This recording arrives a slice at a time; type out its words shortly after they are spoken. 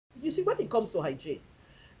you see, when it comes to hygiene,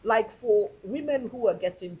 like for women who are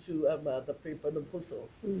getting to the premenopausal,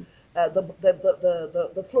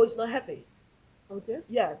 the flow is not heavy. Okay.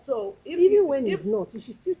 Yeah, so even when it's not, you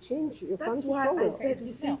should still change your that's sanitary why towel. I said,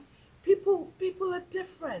 you see, people are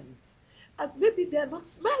different, and maybe they're not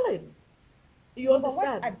smelling. You But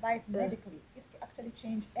understand? what's advised medically is to actually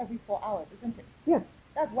change every 4 hours, isn't it? Yes.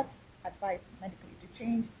 That's what's advised medically, to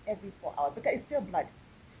change every 4 hours, because it's still blood.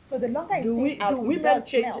 So the longer it Do stays out, do it women does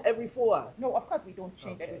change smell. every 4 hours? No, of course we don't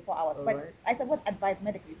change every Okay. 4 hours. All But right. I said what's advised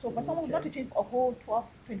medically. So for someone not to Okay. change for a whole 12,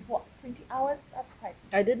 24, 20 hours, that's quite.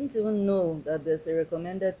 I didn't even know that there's a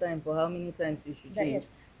recommended time for how many times you should There change. is.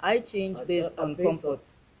 I change based on comfort,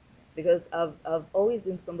 because I've always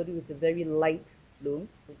been somebody with a very light flow.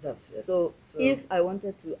 That's it. So if I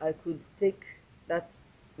wanted to, I could take that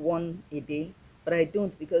one a day, but I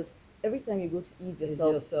don't, because every time you go to ease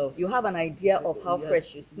yourself, you have an idea of how Yes.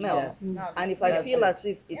 fresh you smell. Yes. And if I That's feel it. as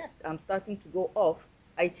if I'm starting to go off,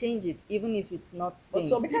 I change it, even if it's not But stained.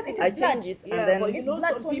 some Because people, it is I blood. change it, Yeah, and then but you It's know,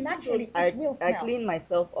 blood, some so people naturally don't- it will smell. I clean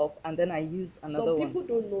myself up, and then I use another some one. people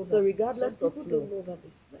don't know So that. regardless Some of people flow. don't know that they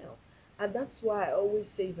smell, and that's why I always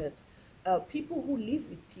say that people who live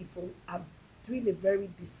with people are doing a very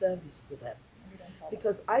disservice to them. We don't tell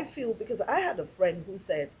them. Because I had a friend who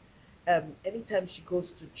said anytime she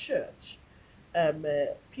goes to church,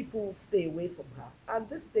 people stay away from her. And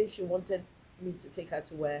this day she wanted me to take her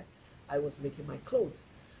to where I was making my clothes.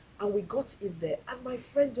 And we got in there, and my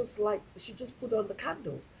friend she just put on the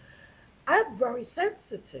candle. I'm very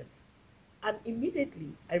sensitive. And immediately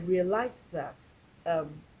I realized that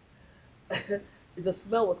the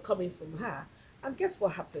smell was coming from her. And guess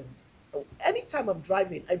what happened? Anytime I'm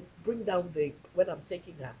driving, I bring down when I'm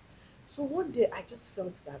taking her. So one day I just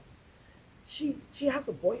felt that she has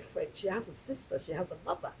a boyfriend, she has a sister, she has a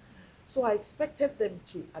mother. So I expected them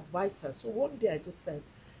to advise her. So one day I just said,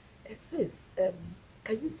 sis,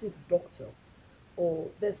 can you see the doctor? Or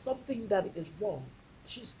there's something that is wrong.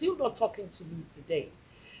 She's still not talking to me today.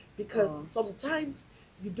 Because sometimes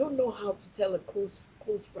you don't know how to tell a close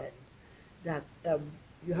friend that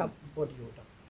you have body odor.